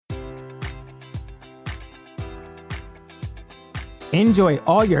Enjoy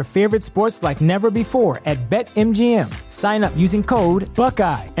all your favorite sports like never before at BetMGM. Sign up using code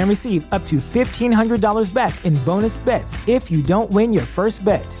Buckeye and receive up to $1,500 back in bonus bets if you don't win your first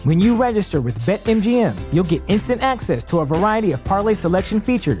bet. When you register with BetMGM, you'll get instant access to a variety of parlay selection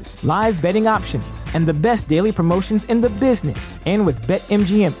features, live betting options, and the best daily promotions in the business. And with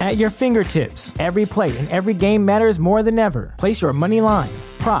BetMGM at your fingertips, every play and every game matters more than ever. Place your money line,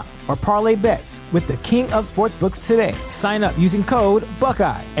 prop, or parlay bets with the king of sportsbooks today. Sign up using code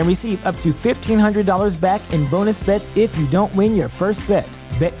Buckeye and receive up to $1,500 back in bonus bets if you don't win your first bet.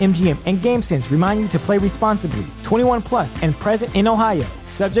 BetMGM and GameSense remind you to play responsibly. 21 plus and present in Ohio,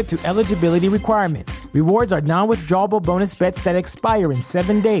 subject to eligibility requirements. Rewards are non-withdrawable bonus bets that expire in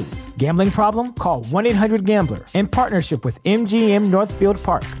 7 days. Gambling problem? Call 1-800-GAMBLER. In partnership with MGM Northfield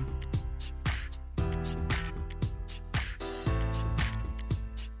Park.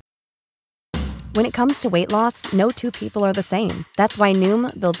 When it comes to weight loss, no two people are the same. That's why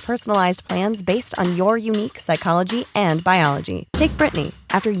Noom builds personalized plans based on your unique psychology and biology. Take Brittany.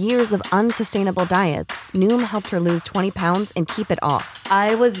 After years of unsustainable diets, Noom helped her lose 20 pounds and keep it off.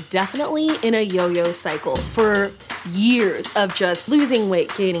 I was definitely in a yo-yo cycle for years of just losing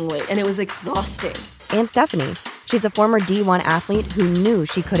weight, gaining weight, and it was exhausting. And Stephanie. She's a former D1 athlete who knew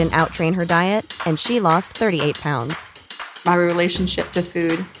she couldn't outtrain her diet, and she lost 38 pounds. My relationship to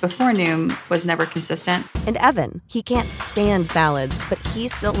food before Noom was never consistent. And Evan, he can't stand salads, but he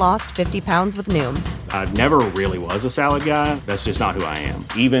still lost 50 pounds with Noom. I never really was a salad guy. That's just not who I am.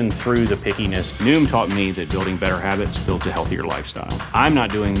 Even through the pickiness, Noom taught me that building better habits builds a healthier lifestyle. I'm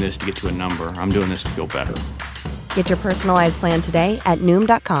not doing this to get to a number. I'm doing this to feel better. Get your personalized plan today at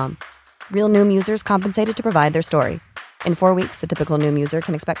Noom.com. Real Noom users compensated to provide their story. In 4 weeks, the typical Noom user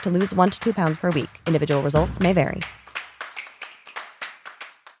can expect to lose 1 to 2 pounds per week. Individual results may vary.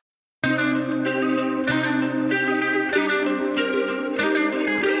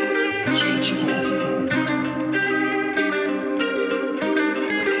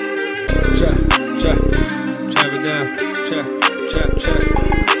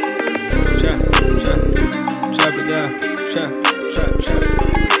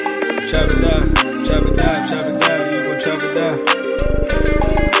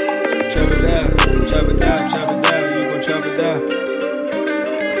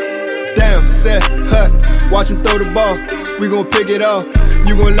 Watch him throw the ball, we gon' pick it off.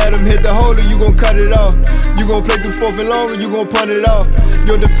 You gon' let him hit the hole or you gon' cut it off. You gon' play through 4th and long or you gon' punt it off.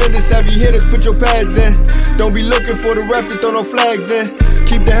 Your defenders, heavy hitters, put your pads in. Don't be looking for the ref to throw no flags in.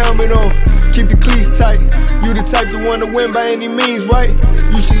 Keep the helmet on, keep the cleats tight. You the type to want to win by any means, right?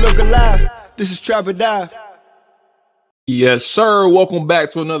 You should look alive, this is Trap or Die. Yes, sir. Welcome back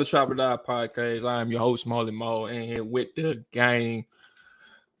to another Trap or Die podcast. I am your host, Molly Mo, and here with the gang,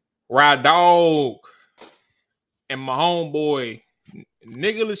 Ride Dog, and my homeboy,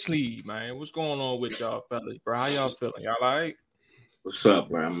 Nicholas Lee, man. What's going on with y'all, fellas, bro? How y'all feeling? Y'all all right? What's up,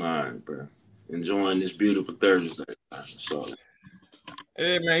 bro? I'm all right, bro. Enjoying this beautiful Thursday. So,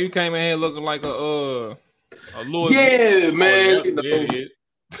 hey, man, you came in here looking like a little... Yeah, man.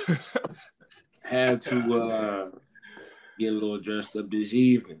 Yeah. Had to get a little dressed up this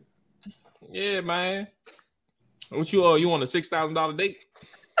evening. Yeah, man. What you on a $6,000 date?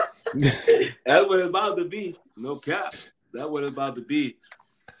 That's what it's about to be. No cap. That's what it's about to be.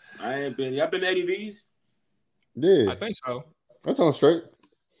 Y'all been to Eddie V's? Yeah. I think so. That's on straight.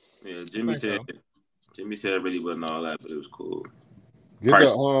 Yeah, Jimmy said it really wasn't all that, but it was cool. Get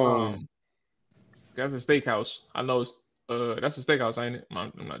the, that's a steakhouse. I know it's that's a steakhouse, ain't it?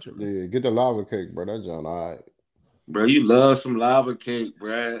 I'm not sure. Yeah, get the lava cake, bro. That John, all right. Bro, you love some lava cake,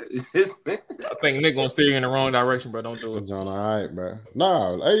 bro. I think Nick gonna steer you in the wrong direction, bro. Don't do it. John, all right, bro.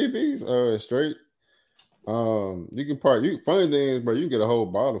 Nah, AVs straight. You can funny thing is, bro, you can get a whole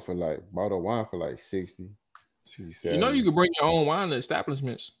bottle of wine for like 60, 67. You know you can bring your own wine to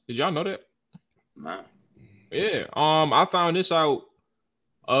establishments. Did y'all know that? Nah. Yeah. I found this out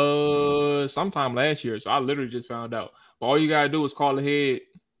sometime last year. So I literally just found out. But all you gotta do is call ahead,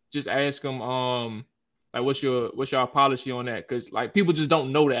 just ask them like what's your policy on that? Because like people just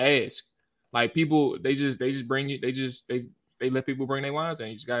don't know to ask. Like people, they just bring you. They let people bring their wines, and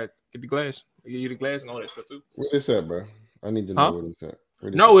you just gotta get the glass. They give you the glass and all that stuff too. What is that, bro? I need to know what it's at.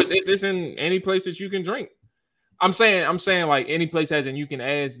 No, it's in any place that you can drink. I'm saying like any place as in you can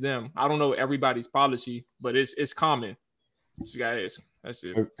ask them. I don't know everybody's policy, but it's common. You just gotta ask. That's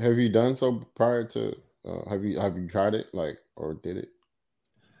it. Have you done so prior to? Have you tried it or did it?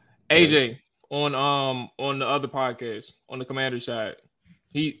 AJ. On the other podcast on the Commander side,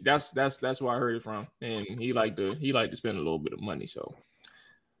 that's where I heard it from, and he liked to spend a little bit of money. So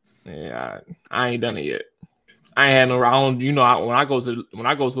yeah, I ain't done it yet. I ain't had no. I don't. You know, when I go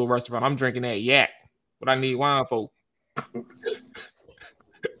to a restaurant, I'm drinking that yak. What I need wine for.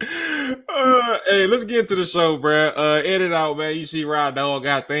 Hey, let's get to the show, bro. Edit out, man. You see, Rod Dog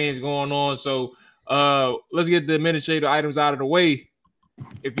got things going on, so let's get the administrative items out of the way.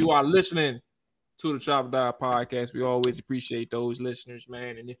 If you are listening to the Chop Die podcast, we always appreciate those listeners,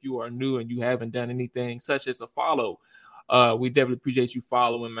 man. And if you are new and you haven't done anything such as a follow, we definitely appreciate you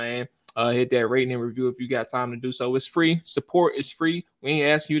following, man. Hit that rating and review if you got time to do so. It's free. Support is free. We ain't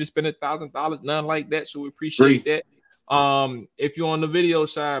asking you to spend $1,000, nothing like that. So we appreciate that. If you're on the video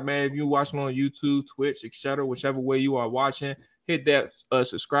side, man, if you're watching on YouTube, Twitch, etc., whichever way you are watching, hit that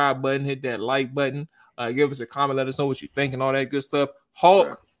subscribe button, hit that like button, give us a comment, let us know what you think and all that good stuff.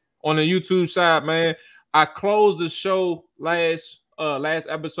 Hulk on the YouTube side, man, I closed the show last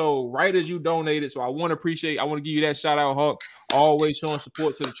episode right as you donated, so I want to give you that shout out, Hulk. Always showing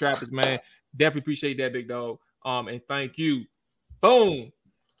support to the Trappers, man. Definitely appreciate that, big dog. And thank you. Boom.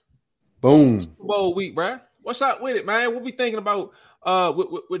 Super Bowl week, bro. What's up with it, man? What we thinking about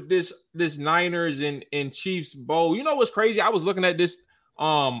with this Niners and Chiefs bowl? You know what's crazy? I was looking at this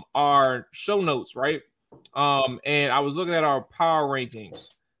our show notes, right? And I was looking at our power rankings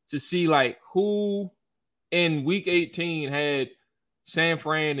to see like who in week 18 had San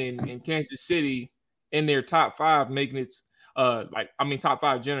Fran and Kansas City in their top 5, making it top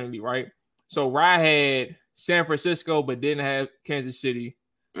 5 generally, right? So Rye had San Francisco but didn't have Kansas City.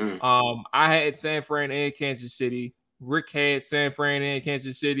 I had San Fran and Kansas City. Rick had San Fran and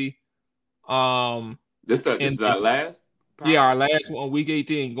Kansas City. This is our last? Yeah, our last one on week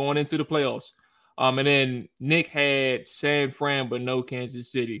 18 going into the playoffs. And then Nick had San Fran but no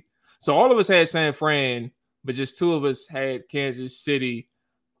Kansas City. So all of us had San Fran, but just 2 of us had Kansas City.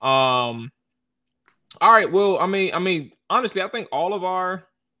 All right, well, I mean, honestly, I think all of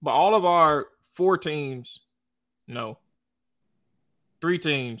our 4 teams, no. 3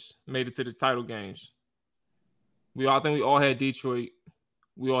 teams made it to the title games. I think we all had Detroit.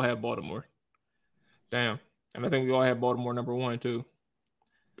 We all had Baltimore. Damn. And I think we all had Baltimore number 1 too.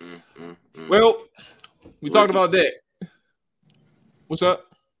 Well, we talked about that. What's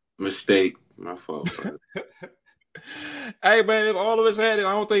up? Mistake. My fault. Hey, man, if all of us had it,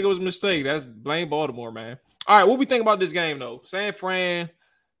 I don't think it was a mistake. That's blame Baltimore, man. All right, what we think about this game, though? San Fran,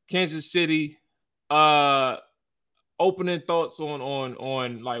 Kansas City, opening thoughts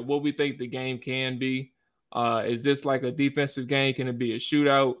on like what we think the game can be. Is this like a defensive game? Can it be a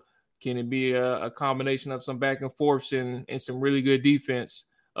shootout? Can it be a combination of some back and forths and some really good defense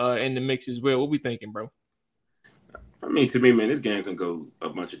in the mix as well? What we thinking, bro? I mean, to me, man, this game can go a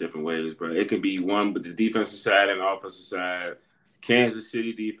bunch of different ways, bro. It can be one, but the defensive side and the offensive side. Kansas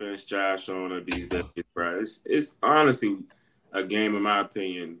City defense, Josh Allen, these days, bro. It's honestly a game, in my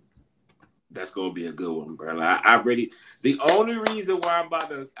opinion, that's gonna be a good one, bro. Like, the only reason why I'm about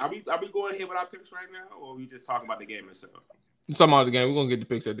to are we going ahead with our picks right now, or are we just talking about the game itself? I'm talking about the game. We're gonna get the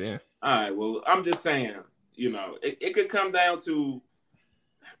picks at the end. All right. Well, I'm just saying, it could come down to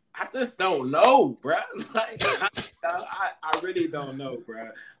I just don't know, bro. Like, I really don't know, bro.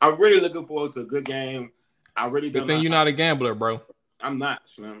 I'm really looking forward to a good game. I really don't. Good thing you're not a gambler, bro. I'm not,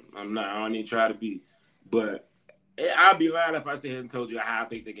 Slim. I'm not. I don't even try to be. But I'd be lying if I sit here and told you how I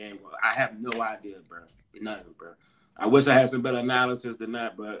think the game was. I have no idea, bro. Nothing, bro. I wish I had some better analysis than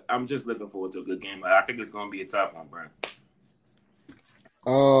that, but I'm just looking forward to a good game. I think it's going to be a tough one, bro.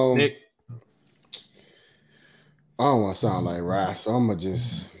 Nick? I don't want to sound like Rye, so I'm going to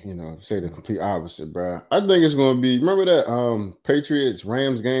just, say the complete opposite, bro. I think it's going to be, remember that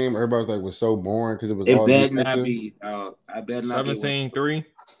Patriots-Rams game? Everybody's like, was so boring because it was all defensive. It better not be. I bet not 17-3?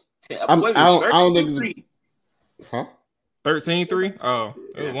 I don't think it's... Huh? 13-3? Oh,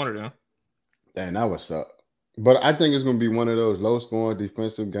 it was one of them. Damn, that was up. But I think it's going to be one of those low-scoring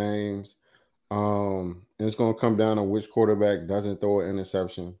defensive games. And it's going to come down to which quarterback doesn't throw an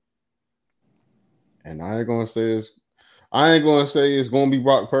interception. And I ain't gonna say it's going to be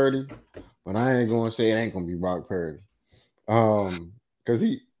Brock Purdy, but I ain't gonna say it ain't gonna be Brock Purdy. Because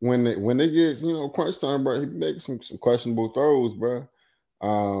when they get crunch time, bro, he makes some questionable throws, bro.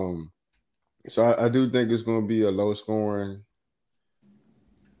 So I do think it's gonna be a low scoring,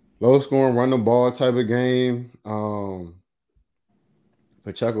 run the ball type of game.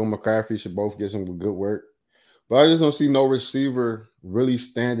 Pacheco and McCaffrey should both get some good work. But I just don't see no receiver really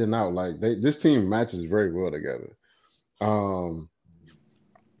standing out. Like this team matches very well together.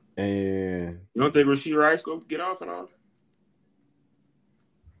 And you don't think Rashee Rice gonna get off at all?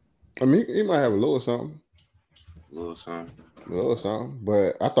 I mean, he might have a little something. But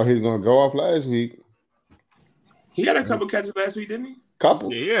I thought he was gonna go off last week. He had a couple catches last week, didn't he?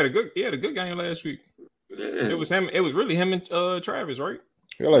 Couple. Yeah, he had a good game last week. It was him. It was really him and Travis, right?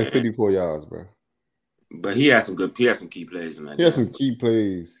 He had like 54 yards, bro. But he had some key plays in that. He had some key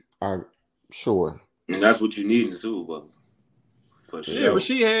plays, I'm sure. And that's what you need in the Super Bowl. For sure. Yeah,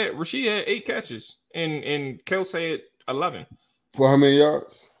 Rasheed had 8 catches and Kelsey had 11. For how many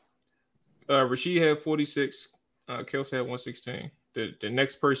yards? Rasheed had 46. Kelsey had 116. The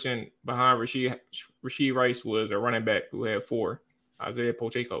next person behind Rasheed Rice was a running back who had 4. Isaiah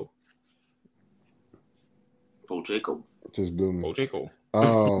Pacheco. Just blew me. Pacheco.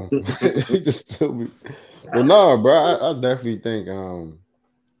 He just blew me. But no, bro, I definitely think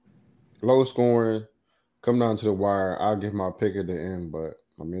low scoring, come down to the wire. I'll give my pick at the end, but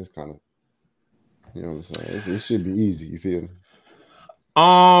I mean, it's kind of, you know what I'm saying? It should be easy. You feel me?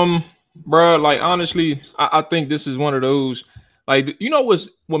 Bro, like honestly, I think this is one of those. Like, you know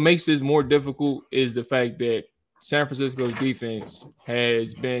what makes this more difficult is the fact that San Francisco's defense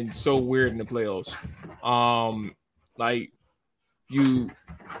has been so weird in the playoffs. Like you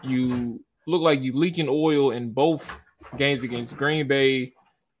look like you leaking oil in both games against Green Bay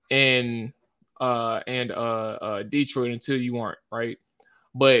and Detroit until you aren't, right?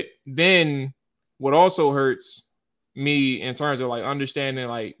 But then what also hurts me in terms of like understanding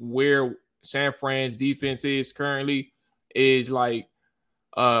like where San Fran's defense is currently is like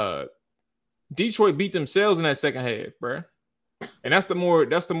Detroit beat themselves in that second half, bro. And that's the more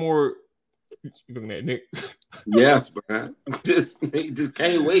you looking at Nick. Yes, bro. Just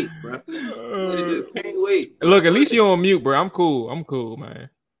can't wait, bro. Just can't wait. Look, at least you're on mute, bro. I'm cool, man.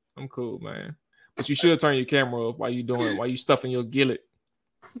 But you should turn your camera off while you stuffing your gillet.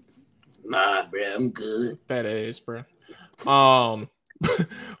 Nah, bro, I'm good. Fat ass, bro.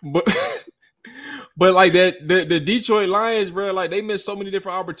 But like that, the Detroit Lions, bro, like they missed so many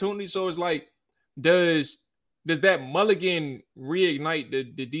different opportunities. So it's like, does that mulligan reignite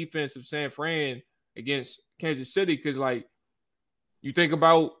the defense of San Fran against Kansas City? Because like you think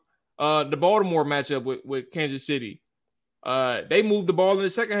about the Baltimore matchup with Kansas City, they moved the ball in the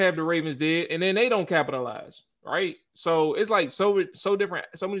second half. The Ravens did, and then they don't capitalize, right? So it's like so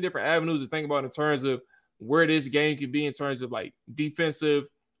many different avenues to think about in terms of where this game could be in terms of like defensive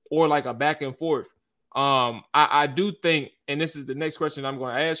or like a back and forth. I do think, and this is the next question I'm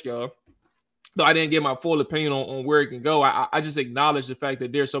going to ask y'all, though I didn't get my full opinion on where it can go. I just acknowledge the fact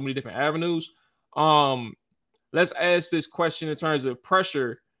that there's so many different avenues. Let's ask this question in terms of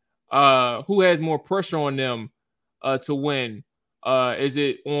pressure. Who has more pressure on them to win? Is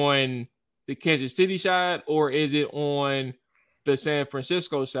it on the Kansas City side or is it on the San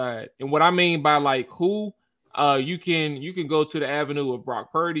Francisco side? And what I mean by like who, you can go to the avenue of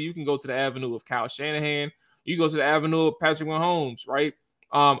Brock Purdy, you can go to the avenue of Kyle Shanahan, you go to the avenue of Patrick Mahomes, right?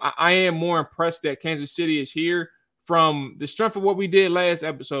 I am more impressed that Kansas City is here from the strength of what we did last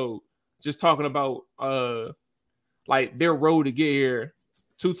episode, just talking about like their road to get here.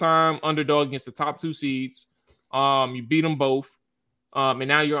 2-time underdog against the top 2 seeds. You beat them both. And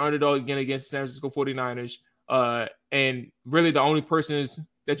now you're underdog again against the San Francisco 49ers. And really the only person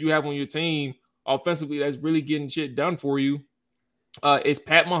that you have on your team offensively that's really getting shit done for you is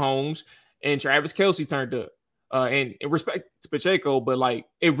Pat Mahomes, and Travis Kelce turned up. And in respect to Pacheco, but like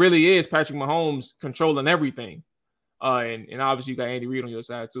it really is Patrick Mahomes controlling everything. And obviously you got Andy Reid on your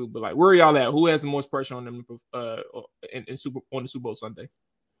side too. But like, where are y'all at? Who has the most pressure on them on the Super Bowl Sunday?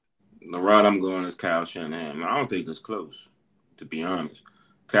 The route I'm going is Kyle Shanahan. I don't think it's close, to be honest.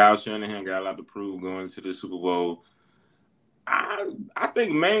 Kyle Shanahan got a lot to prove going to the Super Bowl. I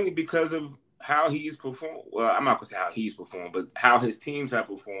think mainly because of how he's performed. Well, I'm not going to say how he's performed, but how his teams have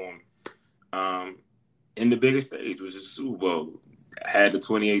performed in the biggest stage, which is the Super Bowl. Had the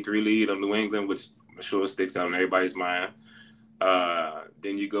 28-3 lead on New England, which I'm sure sticks out in everybody's mind.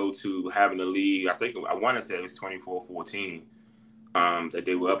 Then you go to having a lead. I want to say it was 24-14 that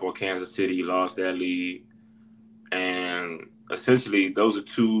they were up on Kansas City, lost that lead. And essentially, those are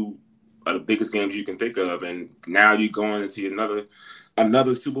 2 of the biggest games you can think of. And now you're going into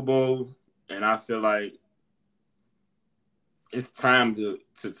another Super Bowl, and I feel like it's time to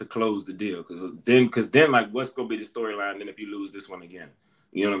close the deal. Because then, like, what's going to be the storyline then if you lose this one again?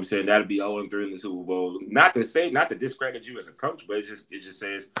 You know what I'm saying? That'd be 0-3 in the Super Bowl. Not to discredit you as a coach, but it just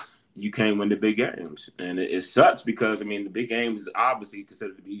says you can't win the big games. And it sucks because, I mean, the big games is obviously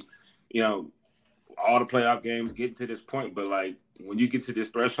considered to be, you know, all the playoff games getting to this point. But, like, when you get to this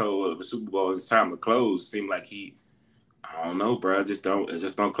threshold of the Super Bowl, it's time to close. Seem like I don't know, bro. Just don't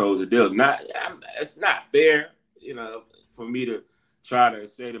close the deal. It's not fair, you know, for me to try to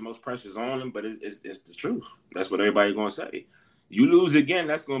say the most pressure's on him, but it's the truth. That's what everybody's going to say. You lose again,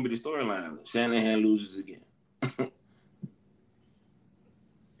 that's going to be the storyline. Shanahan loses again.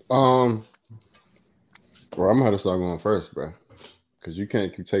 Well, I'm gonna have to start going first, bro, because you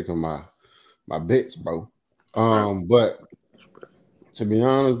can't keep taking my bits, bro. But to be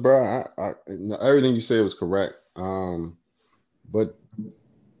honest, bro, I everything you said was correct. But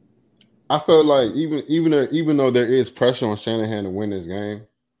I felt like even though there is pressure on Shanahan to win this game,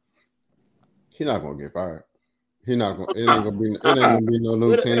 he's not gonna get fired. He's not gonna. It ain't gonna be no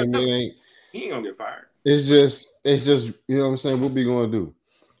new team. He ain't gonna get fired. It's just you know what I'm saying. What we gonna do?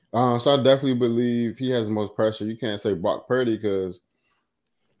 So I definitely believe he has the most pressure. You can't say Brock Purdy because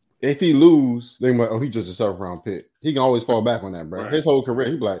if he lose, they might. Oh, he just a 7th-round pick. He can always fall back on that, bro. Right. His whole career,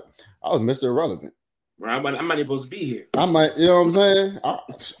 he be like, I was Mr. Irrelevant. Right, I'm not even supposed to be here. I might, you know what I'm saying?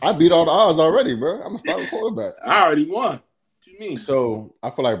 I beat all the odds already, bro. I'm a starting quarterback. I already won. What you mean? So I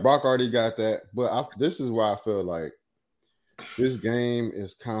feel like Brock already got that. But this is why I feel like this game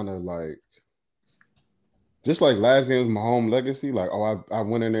is kind of like just like last game's Mahomes legacy. Like, oh, I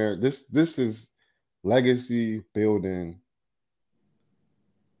went in there. This is legacy building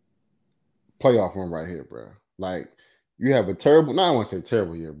playoff run right here, bro. Like, you have a terrible, I want to say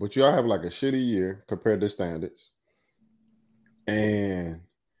terrible year, but y'all have like a shitty year compared to standards. And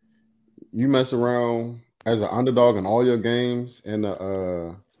you mess around as an underdog in all your games in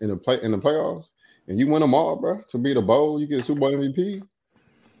the playoffs, and you win them all, bro. To be the bowl, you get a Super Bowl MVP.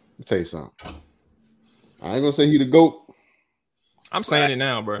 I'll tell you something. I ain't gonna say he the GOAT. I'm saying it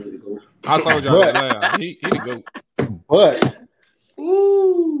now, bro. I told y'all that he the GOAT. But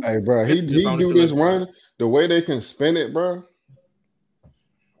hey, bro, he do this run the way they can spin it, bro.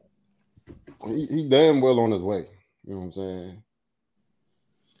 He damn well on his way. You know what I'm saying?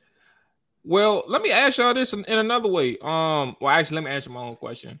 Well, let me ask y'all this in another way. Well, actually, let me answer my own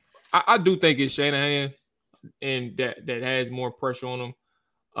question. I do think it's Shanahan, and that has more pressure on him.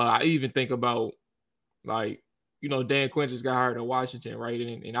 I even think about like, you know, Dan Quinn just got hired in Washington, right?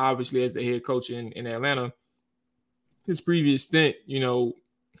 And obviously as the head coach in Atlanta, his previous stint, you know,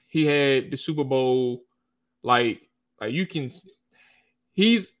 he had the Super Bowl, like you can,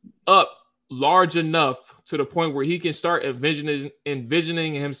 he's up large enough to the point where he can start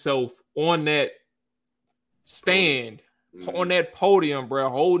envisioning himself on that stand, on that podium, bro,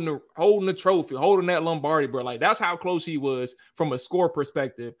 holding the trophy, holding that Lombardi, bro. Like, that's how close he was from a score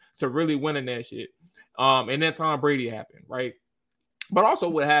perspective to really winning that shit. And then Tom Brady happened, right? But also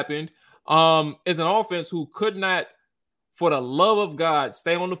what happened is an offense who could not, for the love of God,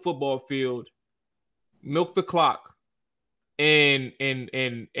 stay on the football field, milk the clock, and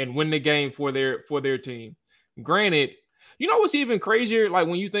win the game for their team. Granted, you know what's even crazier? Like,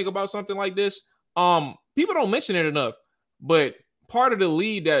 when you think about something like this, people don't mention it enough, but part of the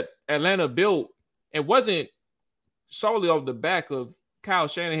lead that Atlanta built, it wasn't solely off the back of Kyle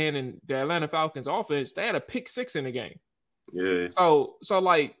Shanahan and the Atlanta Falcons offense. They had a pick 6 in the game. Yeah. So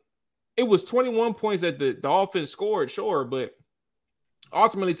like, it was 21 points that the offense scored, sure, but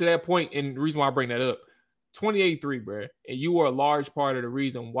ultimately to that point, and the reason why I bring that up, 28-3, bro, and you were a large part of the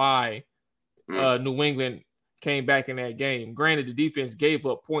reason why New England came back in that game. Granted, the defense gave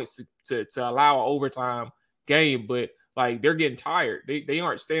up points to allow an overtime game, but like, they're getting tired. They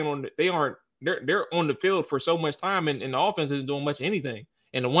aren't staying on. They're on the field for so much time, and the offense isn't doing much of anything.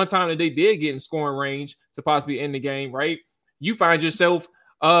 And the one time that they did get in scoring range to possibly end the game, right, you find yourself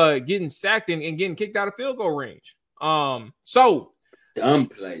getting sacked and getting kicked out of field goal range. So dumb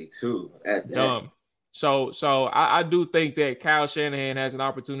play too. Dumb. So I do think that Kyle Shanahan has an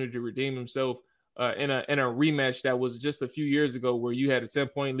opportunity to redeem himself in a rematch that was just a few years ago, where you had a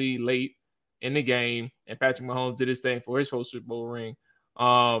 10-point lead late in the game, and Patrick Mahomes did his thing for his first Super Bowl ring.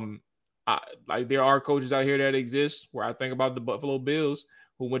 Like, there are coaches out here that exist, where I think about the Buffalo Bills,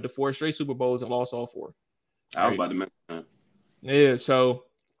 who went to 4 straight Super Bowls and lost all 4. I was about to mention that. Yeah, so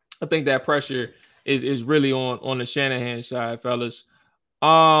I think that pressure is really on the Shanahan side, fellas.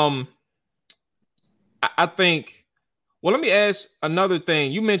 I think. Well, let me ask another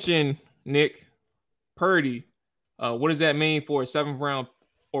thing. You mentioned Nick Purdy. What does that mean for a 7th round?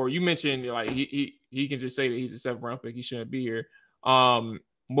 Or you mentioned like he can just say that he's a 7th round pick. He shouldn't be here.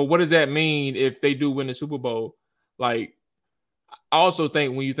 But what does that mean if they do win the Super Bowl? Like, I also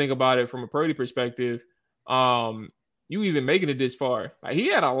think when you think about it from a Purdy perspective, you even making it this far, like, he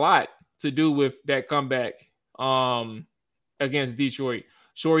had a lot to do with that comeback against Detroit.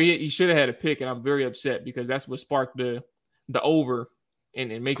 Sure, he should have had a pick, and I'm very upset because that's what sparked the over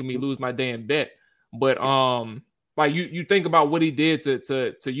and making me lose my damn bet. But like, you think about what he did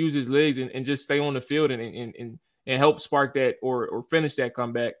to use his legs and just stay on the field and help spark that or finish that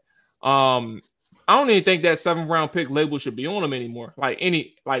comeback. I don't even think that 7th round pick label should be on him anymore.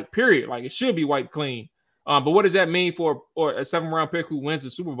 Period. Like, it should be wiped clean. But what does that mean for a 7th round pick who wins the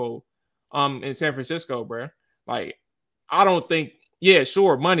Super Bowl? in San Francisco, bro. Like, I don't think, yeah,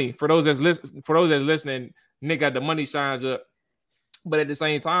 sure, money for those that's listening, Nick got the money signs up, but at the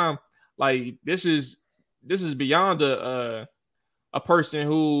same time, like this is beyond a person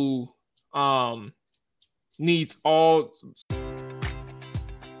who needs all.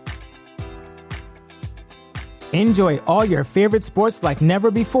 Enjoy all your favorite sports like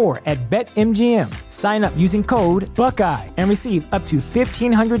never before at BetMGM. Sign up using code Buckeye and receive up to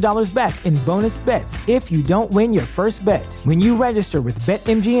 $1,500 back in bonus bets if you don't win your first bet. When you register with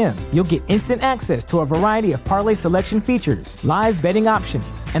BetMGM, you'll get instant access to a variety of parlay selection features, live betting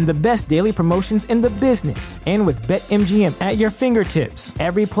options, and the best daily promotions in the business. And with BetMGM at your fingertips,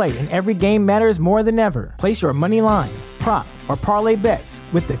 every play and every game matters more than ever. Place your money line, prop, or parlay bets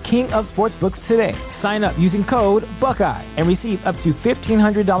with the king of sportsbooks today. Sign up using code Buckeye and receive up to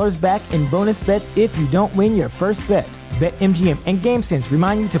 $1,500 back in bonus bets if you don't win your first bet. BetMGM and GameSense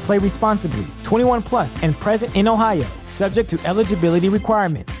remind you to play responsibly. 21 plus and present in Ohio, subject to eligibility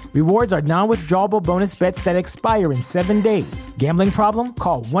requirements. Rewards are non-withdrawable bonus bets that expire in 7 days. Gambling problem?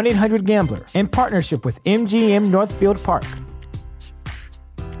 Call 1-800-GAMBLER. In partnership with MGM Northfield Park.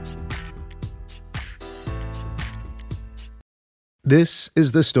 This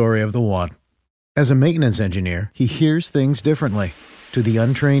is the story of the one. As a maintenance engineer, he hears things differently. To the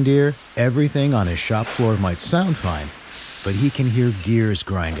untrained ear, everything on his shop floor might sound fine, but he can hear gears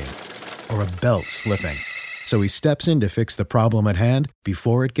grinding or a belt slipping. So he steps in to fix the problem at hand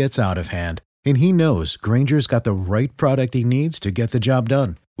before it gets out of hand. And he knows Grainger's got the right product he needs to get the job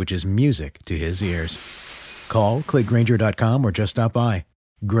done, which is music to his ears. Call, click Grainger.com, or just stop by.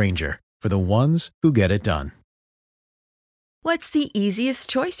 Grainger, for the ones who get it done. What's the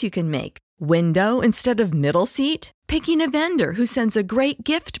easiest choice you can make? Window instead of middle seat? Picking a vendor who sends a great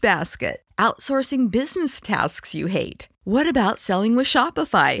gift basket? Outsourcing business tasks you hate? What about selling with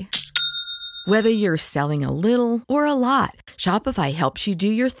Shopify? Whether you're selling a little or a lot, Shopify helps you do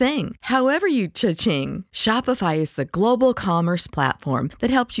your thing, however you cha-ching. Shopify is the global commerce platform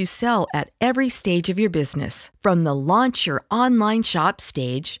that helps you sell at every stage of your business. From the launch your online shop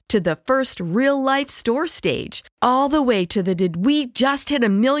stage to the first real-life store stage, all the way to the did we just hit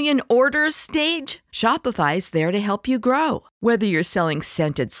 1 million orders stage. Shopify's there to help you grow. Whether you're selling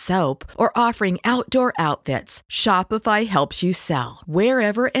scented soap or offering outdoor outfits, Shopify helps you sell.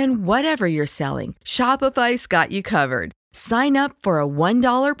 Wherever and whatever you're selling, Shopify's got you covered. Sign up for a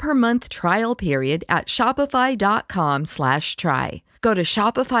 $1 per month trial period at shopify.com/try. Go to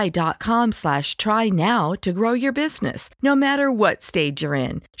shopify.com/try now to grow your business, no matter what stage you're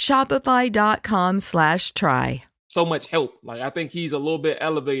in. Shopify.com/try. So much help. Like, I think he's a little bit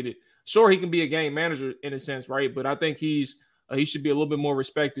elevated. Sure, he can be a game manager in a sense, right? But I think he should be a little bit more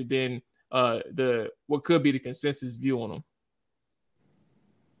respected than what could be the consensus view on him.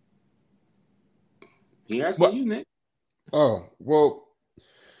 He asking you, Nick. Oh, well,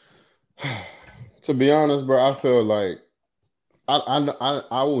 to be honest, bro, I feel like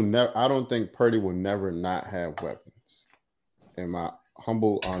I will never. I don't think Purdy will never not have weapons. In my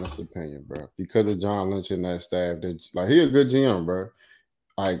humble, honest opinion, bro, because of John Lynch and that staff, like, he a good GM, bro.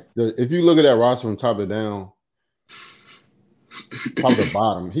 Like, if you look at that roster from top to down, top to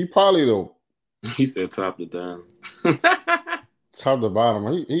bottom, he probably He said top to down. top to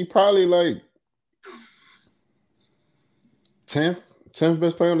bottom. He probably like 10th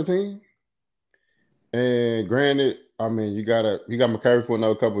best player on the team. And granted, I mean, you got McCaffrey for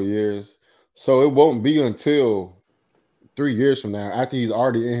another couple of years, so it won't be until 3 years from now, after he's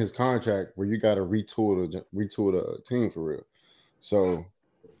already in his contract, where you got to retool the team for real. So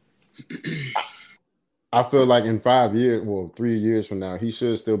I feel like in 5 years, 3 years from now, he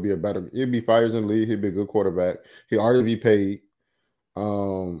should still be he'd be 5 years in the league. He'd be a good quarterback. He'd already be paid.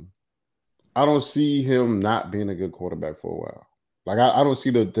 I don't see him not being a good quarterback for a while. Like, I don't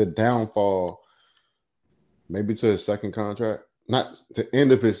see the downfall. Maybe to his second contract, not the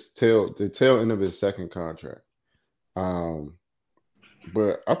end of his tail end of his second contract.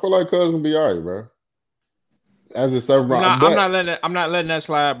 But I feel like Cuz gonna be all right, bro. As a seven round, I'm not letting that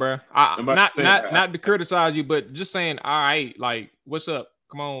slide, bro. Not to criticize you, but just saying, all right, like, what's up?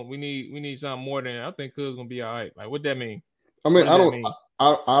 Come on, we need something more than I think Cuz gonna be all right. Like, what that mean? I mean, I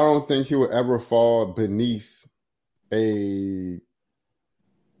don't think he would ever fall beneath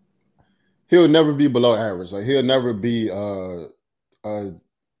he'll never be below average. Like, he'll never be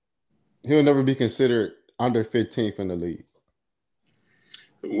considered under 15th in the league.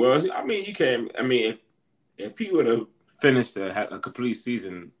 Well, I mean, he can. I mean, if he would have finished a complete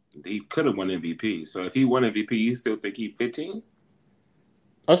season, he could have won MVP. So if he won MVP, you still think he's 15?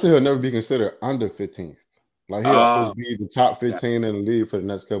 I said he'll never be considered under 15th. Like he'll always be the top 15 in the league for the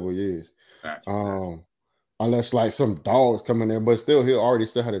next couple of years. Unless like some dogs come in there, but still he'll already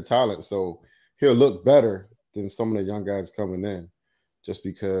still have the talent, so he'll look better than some of the young guys coming in, just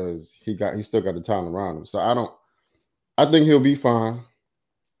because he still got the talent around him. So I think he'll be fine.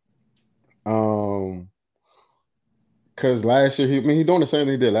 Because last year he doing the same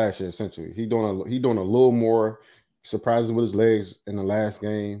thing he did last year. Essentially, he doing a little more surprising with his legs in the last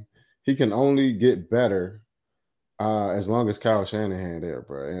game. He can only get better as long as Kyle Shanahan there,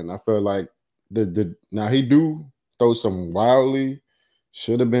 bro. And I feel like now he do throw some wildly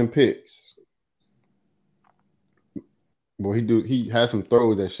should have been picks. Well, he has some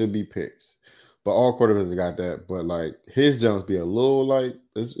throws that should be picks. But all quarterbacks got that. But like his jumps be a little like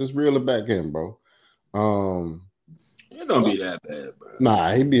it's real back end, bro. It don't be that bad, bro.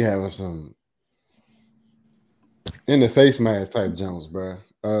 Nah, he be having some in the face mask type jumps, bro.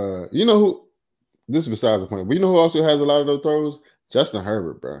 You know who? This is besides the point. But you know who also has a lot of those throws? Justin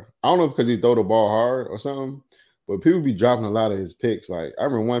Herbert, bro. I don't know if because he throw the ball hard or something, but people be dropping a lot of his picks. Like I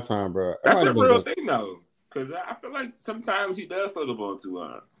remember one time, bro. That's a real thing though, because I feel like sometimes he does throw the ball too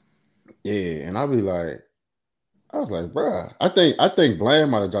hard. Yeah, and I was like, bro. I think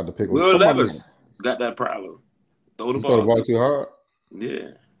Bland might have dropped the pick. Will Levis got that problem. Throw the ball too hard. Yeah.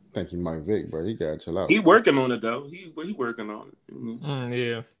 I think he Mike Vick, bro. He gotta chill out. He working on it though. He working on it. Mm-hmm.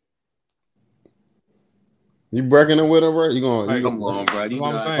 Yeah. You breaking it with him, bro? You going? Like, come on, bro. You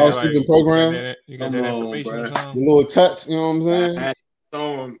know, season program. You got that information. A little touch. You know what I'm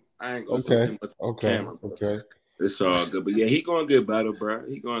saying? I ain't gonna say too much on camera. Okay. It's all good, but yeah, he gonna get better, bro.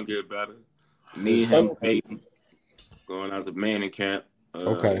 He gonna get better. Me and him, Peyton, going out to Manning camp.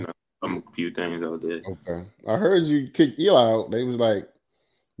 Okay. You know, a few things out there. Okay. I heard you kick Eli out. They was like,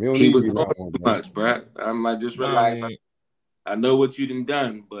 we don't he need was you doing too much, bro. I'm like, just relax. I know what you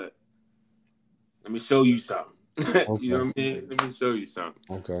done, but let me show you something. Okay. You know what I mean? Let me show you something.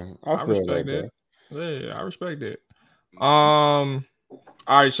 Okay. I respect that. Yeah, I respect that.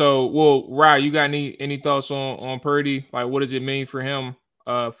 All right, so Ryan, you got any thoughts on Purdy? Like, what does it mean for him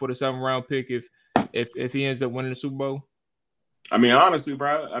for the 7th round pick if he ends up winning the Super Bowl? I mean, honestly,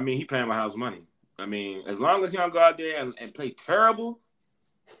 bro, he paying my house money. I mean, as long as he don't go out there and play terrible,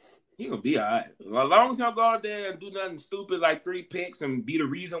 he gonna be all right. As long as he don't go out there and do nothing stupid like 3 picks and be the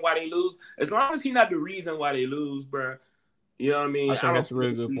reason why they lose, as long as he not the reason why they lose, bro. You know what I mean? I think that's a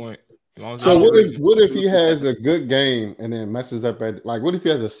really good point. So what if he has a good game and then messes up what if he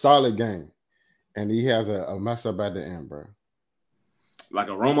has a solid game and he has a mess up at the end, bro? Like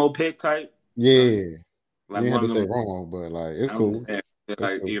a Romo pick type? Yeah. Like you had to say Romo, but like it's cool. Cool.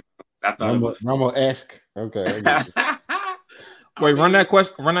 I thought it was Romo-esque. Okay. Wait, run that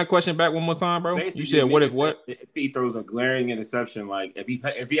question back one more time, bro. You said what if what? If he throws a glaring interception, like if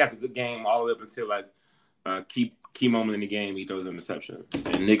he has a good game all the way up until like key moment in the game, he throws an interception.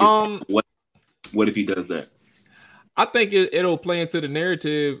 And niggas, what if he does that? I think it'll play into the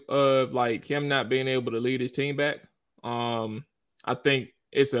narrative of like him not being able to lead his team back. I think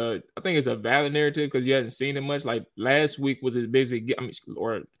it's a valid narrative because you haven't seen it much. Like last week was as busy,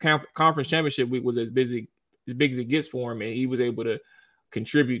 or conference championship week was as big as it gets for him, and he was able to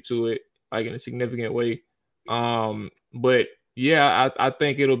contribute to it like in a significant way. But yeah, I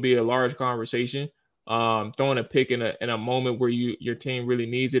think it'll be a large conversation. Throwing a pick in a moment where your team really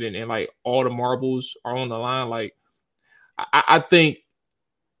needs it, and like all the marbles are on the line. Like I think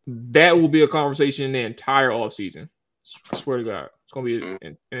that will be a conversation in the entire offseason. I swear to God, it's gonna be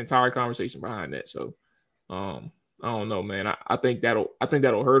an entire conversation behind that. So I don't know, man. I think that'll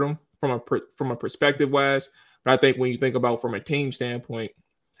hurt him from a perspective wise. But I think when you think about from a team standpoint,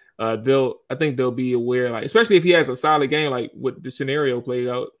 they'll be aware, like especially if he has a solid game, like what the scenario played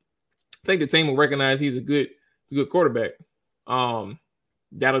out. I think the team will recognize he's a good quarterback.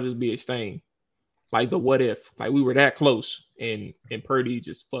 That'll just be a stain. Like the what if, like we were that close and Purdy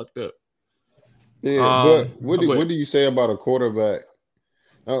just fucked up. Yeah, but what do you say about a quarterback?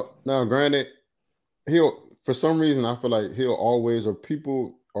 Now, granted, for some reason I feel like he'll always, or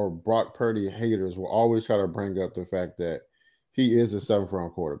people or Brock Purdy haters will always try to bring up the fact that he is a 7th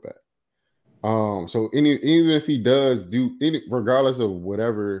round quarterback. So even if he does regardless of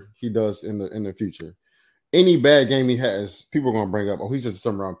whatever he does in the future, any bad game he has, people are gonna bring up, oh, he's just a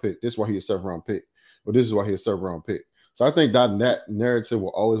 7th round pick. This is why he's a 7th round pick. Or this is why he's a 7th round pick. So I think that narrative will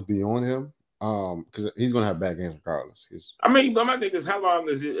always be on him. Because he's gonna have bad games regardless. My thing is, how long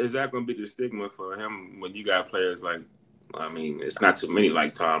is that gonna be the stigma for him when you got players like? It's not too many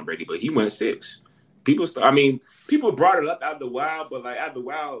like Tom Brady, but he went 6. People brought it up out the wild, but like out the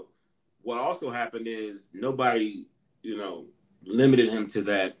wild, what also happened is nobody, limited him to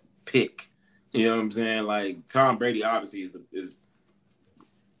that pick. You know what I'm saying? Like Tom Brady obviously is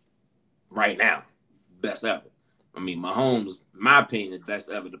right now best ever. I mean, Mahomes, my opinion, is best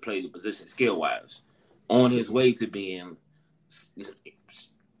ever to play the position skill wise, on his way to being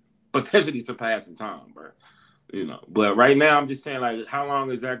potentially surpassing Tom, bro. You know, but right now I'm just saying, like, how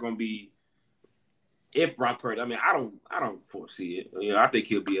long is that going to be? If Brock Purdy, I mean, I don't foresee it. You know, I think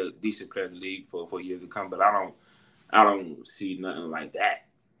he'll be a decent player in the league for years to come, but I don't see nothing like that.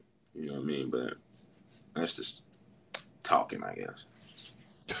 You know what I mean? But that's just talking, I guess.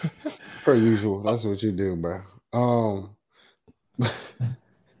 Per usual, that's what you do, bro.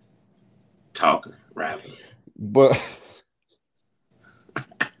 Talking, rapping, but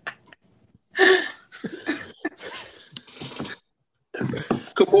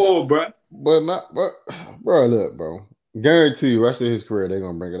come on, bro. But not, bro. Look, bro. Guarantee you, rest of his career, they're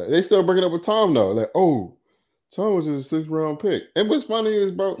gonna bring it up. They still bring it up with Tom though. Like, oh, Tom was just a 6th-round pick. And what's funny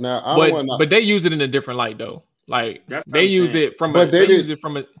is, bro. Now I don't want to. But they use it in a different light though. Like that's they use it from but a. They use it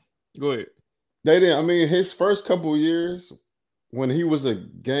from a. Go ahead. They didn't. I mean, his first couple of years when he was a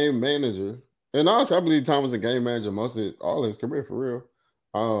game manager, and honestly, I believe Tom was a game manager most of all his career for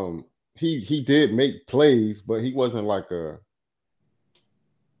real. He did make plays, but he wasn't like a.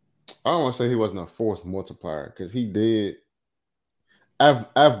 I don't want to say he wasn't a force multiplier because he did.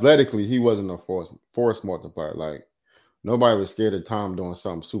 Athletically, he wasn't a force multiplier. Like nobody was scared of Tom doing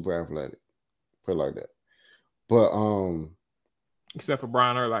something super athletic, put it like that. But except for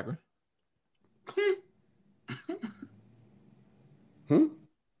Brian Urlacher.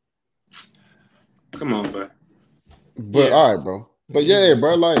 Come on, bro. But yeah. All right, bro. But yeah,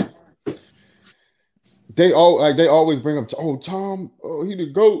 bro. Like they always bring up. Oh, Tom. Oh, he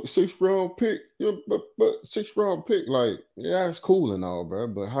the GOAT, 6th-round pick. Yeah, but 6th-round pick. Like, yeah, it's cool and all, bro.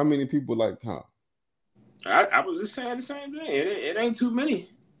 But how many people like Tom? I was just saying the same thing. It ain't too many.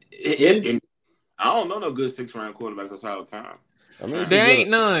 I don't know no good 6th-round quarterbacks outside of Tom. I mean, there ain't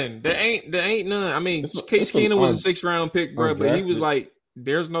none. There ain't none. I mean, Case Keenum was a 6th-round pick, bro, but he was like,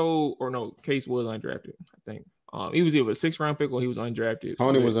 Case was undrafted, I think. He was either a 6th-round pick or he was undrafted.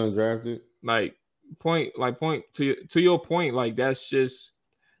 Tony was undrafted. Like point to your point, like that's just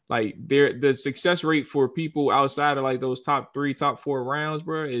like the success rate for people outside of like those top 3, top 4 rounds,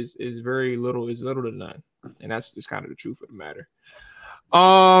 bro, is very little. Is little to none, and that's just kind of the truth of the matter.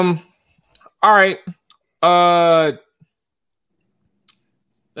 All right.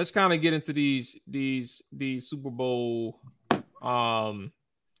 Let's kind of get into these Super Bowl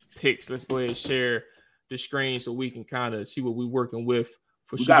picks. Let's go ahead and share the screen so we can kind of see what we're working with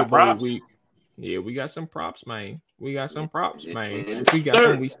for Super Bowl week. Yeah, we got some props, man. We got some props, man. If we got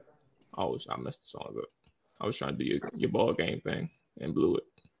some, I messed the song up. I was trying to do your ball game thing and blew it.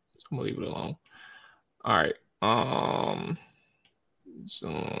 So I'm gonna leave it alone. All right. So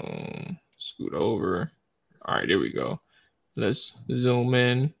scoot over. All right, there we go. Let's zoom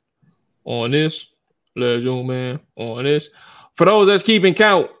in on this. Let's zoom in on this. For those that's keeping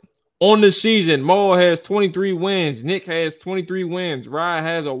count, on the season, Maul has 23 wins. Nick has 23 wins. Ryan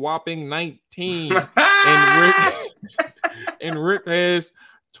has a whopping 19. and Rick has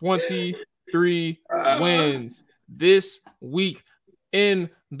 23 wins. This week in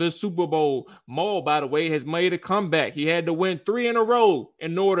the Super Bowl, Maul, by the way, has made a comeback. He had to win 3 in a row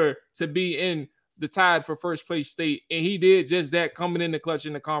in order to be in the tied for first place state, and he did just that, coming in the clutch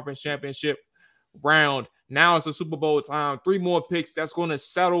in the conference championship round. Now it's a Super Bowl time. 3 more picks. That's going to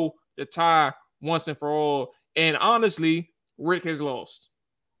settle the tie once and for all. And honestly, Rick has lost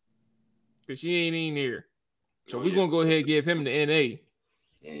because she ain't in here. So we're going to go ahead and give him the NA.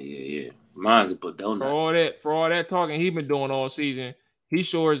 Yeah. Mine's a donut. For all that talking he's been doing all season, he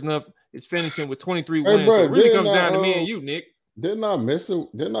sure enough is finishing with 23 wins. Bro, so it really comes down to me and you, Nick. Didn't I miss a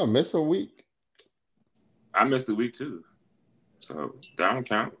week? I missed a week too. So that don't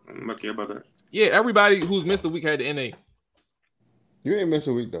count. I'm lucky about that. Yeah, everybody who's missed a week had the NA. You ain't missed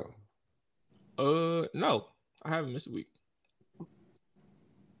a week though. No, I haven't missed a week.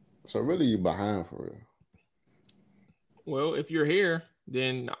 So really, you behind for real. Well, if you're here,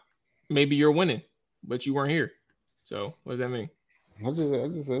 then maybe you're winning, but you weren't here. So what does that mean? I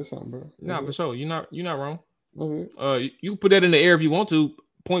just said something, bro. Nah, for sure. You're not wrong. That's it. You put that in the air if you want to.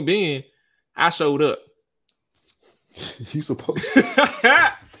 Point being, I showed up. You supposed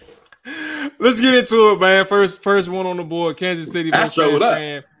to. Let's get into it, man. First one on the board. Kansas City versus San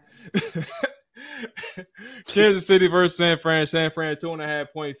Fran. Kansas City versus San Fran. San Fran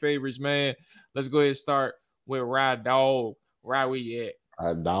 2.5-point favorites, man. Let's go ahead and start with Ride Dog. Right where you at?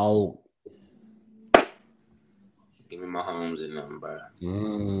 Ride Dog. Give me my homes and them, bro.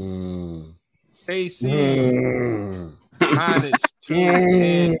 AC minus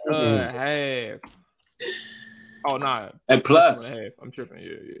 2.5. Oh, nah. And plus. 2.5. I'm tripping.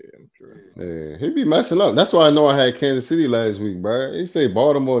 Yeah, I'm tripping. Yeah, he be messing up. That's why I know I had Kansas City last week, bro. He say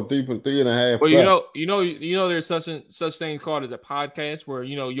Baltimore 3.5. Well, you know, there's such thing called as a podcast where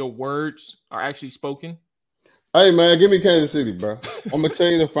your words are actually spoken. Hey man, give me Kansas City, bro. I'm gonna tell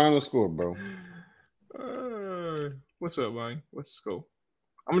you the final score, bro. What's up, man? What's the score?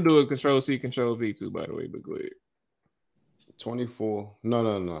 I'm gonna do a Control C, Control V too, by the way. But go ahead. 24.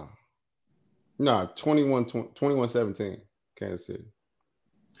 No. 21-17. Kansas City.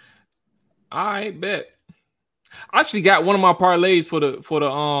 I bet. I actually got one of my parlays for the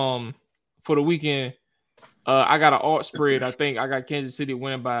weekend. I got an alt spread. I think I got Kansas City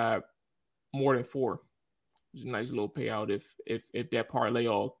winning by more than 4. It's a nice little payout if that parlay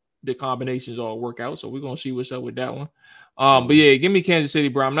the combinations all work out. So we're gonna see what's up with that one. But yeah, give me Kansas City,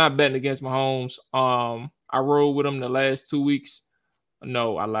 bro. I'm not betting against Mahomes. I rolled with them the last 2 weeks.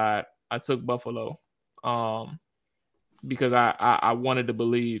 No, I lied. I took Buffalo. Because I wanted to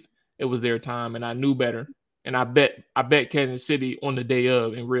believe it was their time and I knew better. And I bet Kansas City on the day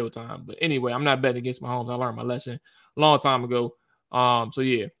of in real time. But anyway, I'm not betting against Mahomes. I learned my lesson a long time ago. So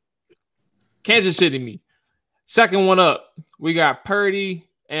yeah. Kansas City me. Second one up, we got Purdy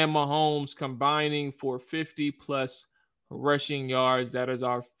and Mahomes combining for 50+ rushing yards. That is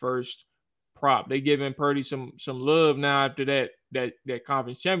our first prop. They giving Purdy some love now after that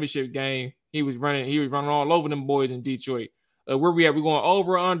conference championship game. He was running all over them boys in Detroit. Where we at? We going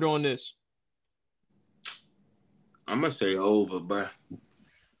over or under on this? I'm gonna say over, bro.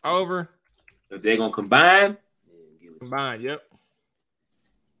 Over. If they're gonna combine. Combine, yep.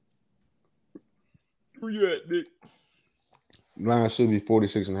 Where you at, Nick? Line should be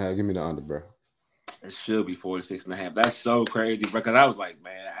 46.5. Give me the under, bro. It should be 46.5. That's so crazy, bro. Because I was like,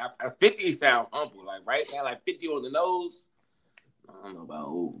 man, 50 sounds humble. Like right now, like 50 on the nose. I don't know about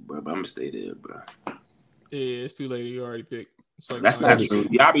over, bro, but I'm gonna stay there, bro. Yeah, it's too late. You already picked. Like that's not true.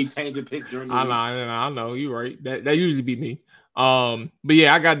 Y'all be changing picks during the week. I know. You're right. That usually be me. But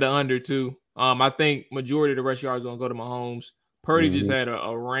yeah, I got the under too. I think majority of the rush yards gonna go to Mahomes. Purdy just had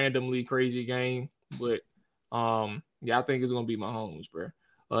a randomly crazy game, but yeah, I think it's gonna be Mahomes, bro.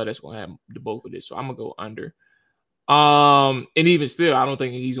 That's gonna have the bulk of this. So I'm gonna go under. And even still, I don't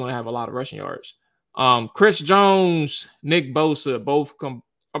think he's gonna have a lot of rushing yards. Chris Jones, Nick Bosa,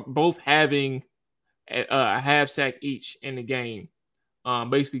 both having a half sack each in the game,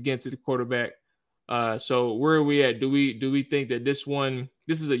 basically getting to the quarterback. So where are we at? Do we think that this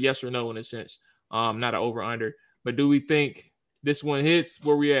is a yes or no in a sense, not an over under, but do we think this one hits?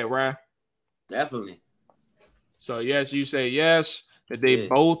 Where we at, right? Definitely. So yes, you say yes that they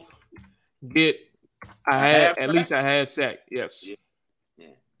both get at least a half sack. Yes. Yeah.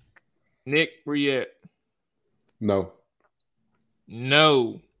 Nick, where you at? No.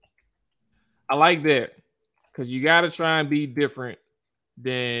 I like that because you got to try and be different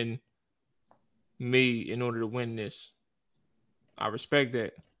than me in order to win this. I respect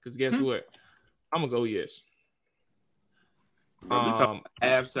that because guess what? I'm gonna go yes. Bro, we talking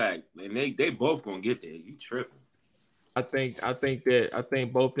half sack, and they both gonna get there. You tripping? I think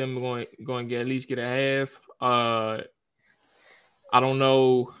both of them are going to at least get a half. I don't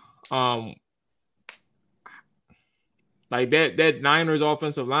know. Like that Niners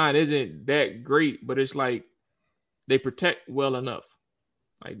offensive line isn't that great, but it's like they protect well enough.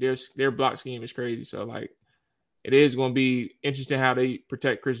 Like their block scheme is crazy. So like it is going to be interesting how they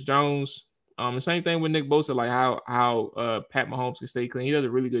protect Chris Jones. The same thing with Nick Bosa, like how Pat Mahomes can stay clean. He does a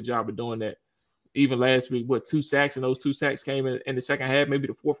really good job of doing that. Even last week, 2 sacks, and those 2 sacks came in the second half, maybe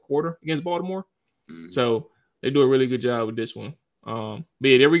the fourth quarter against Baltimore. So they do a really good job with this one. But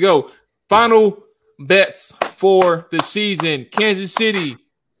yeah, there we go. Final bets for the season. Kansas City,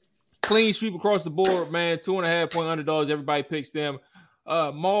 clean sweep across the board, man. 2.5-point underdogs. Everybody picks them.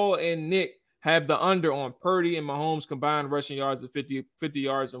 Maul and Nick have the under on Purdy and Mahomes combined rushing yards of 50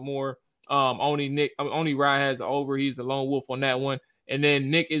 yards or more. Only Rye has the over. He's the lone wolf on that one. And then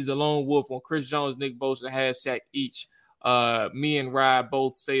Nick is the lone wolf on Chris Jones, Nick Bosa, half sack each. Me and Rye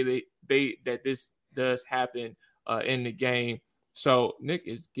both say that this does happen in the game. So Nick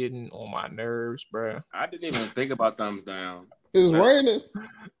is getting on my nerves, bro. I didn't even think about thumbs down. It's raining.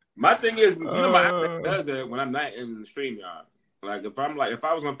 My thing is, my app does it when I'm not in the StreamYard. Like if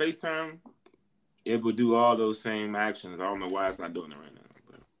I was on FaceTime, it would do all those same actions. I don't know why it's not doing it right now,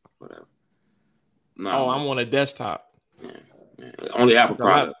 but whatever. No, I'm on a desktop. Yeah. Only Apple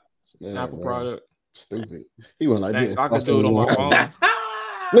product. Yeah, Apple product. Stupid. He went like this. I could do it on my phone.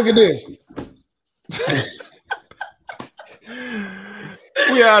 Look at this.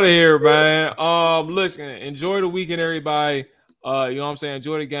 We out of here, man. Listen, enjoy the weekend, everybody. You know what I'm saying?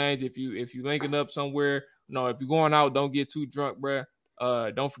 Enjoy the games. If you linking up somewhere, if you're going out, don't get too drunk, bruh.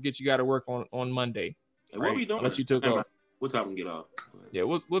 Don't forget you got to work on Monday. Hey, what we doing? Unless you took off. What time we get off? Yeah,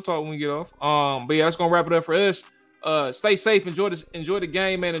 we'll talk when we get off. But yeah, that's gonna wrap it up for us. Stay safe. Enjoy the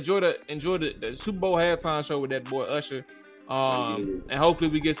game, man. Enjoy the Super Bowl halftime show with that boy Usher. And hopefully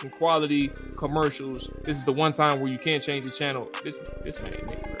we get some quality commercials. This is the one time where you can't change the channel. This man ain't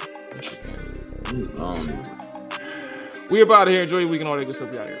nigga, bro. We about to here. Enjoy your weekend, all that good stuff.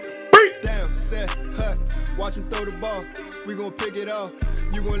 We out here. Down, set, hut. Watch him throw the ball. We gon' pick it off.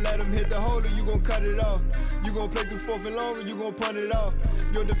 You gon' let him hit the hole or you gon' cut it off. You gon' play through fourth and long or you gon' punt it off.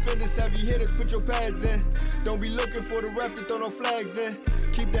 Your defenders heavy hitters, put your pads in. Don't be looking for the ref to throw no flags in.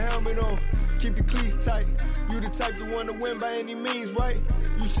 Keep the helmet on, keep the cleats tight. You the type to want to win by any means, right?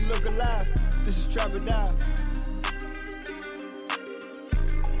 You should look alive. This is Trap or Dive.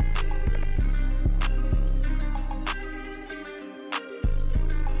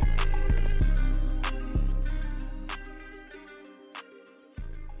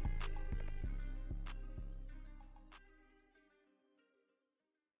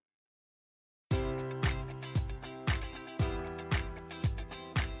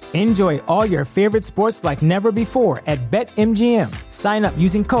 Enjoy all your favorite sports like never before at BetMGM. Sign up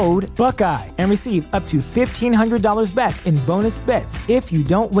using code Buckeye and receive up to $1,500 back in bonus bets if you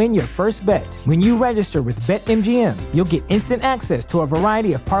don't win your first bet. When you register with BetMGM, you'll get instant access to a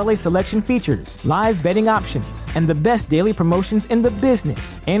variety of parlay selection features, live betting options, and the best daily promotions in the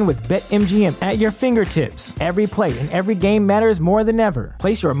business. And with BetMGM at your fingertips, every play and every game matters more than ever.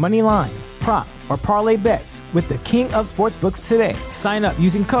 Place your money line, prop, or parlay bets with the king of sportsbooks today. Sign up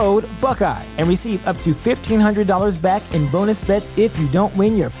using code Buckeye and receive up to $1,500 back in bonus bets if you don't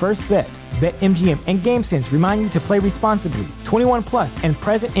win your first bet. BetMGM and GameSense remind you to play responsibly. 21 plus and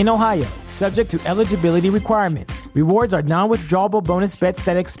present in Ohio, subject to eligibility requirements. Rewards are non-withdrawable bonus bets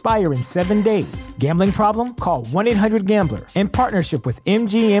that expire in 7 days. Gambling problem? Call 1-800-GAMBLER. In partnership with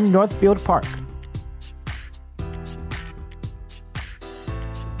MGM Northfield Park.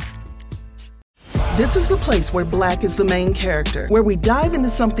 This is the place where Black is the main character, where we dive into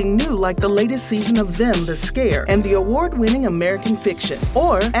something new like the latest season of Them, The Scare, and the award-winning American Fiction.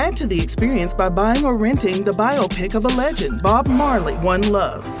 Or add to the experience by buying or renting the biopic of a legend, Bob Marley, One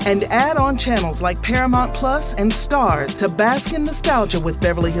Love. And add on channels like Paramount Plus and Stars to bask in nostalgia with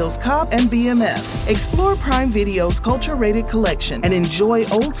Beverly Hills Cop and BMF. Explore Prime Video's culture-rated collection and enjoy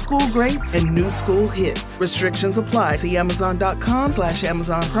old school greats and new school hits. Restrictions apply. See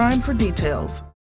Amazon.com/Amazon Prime for details.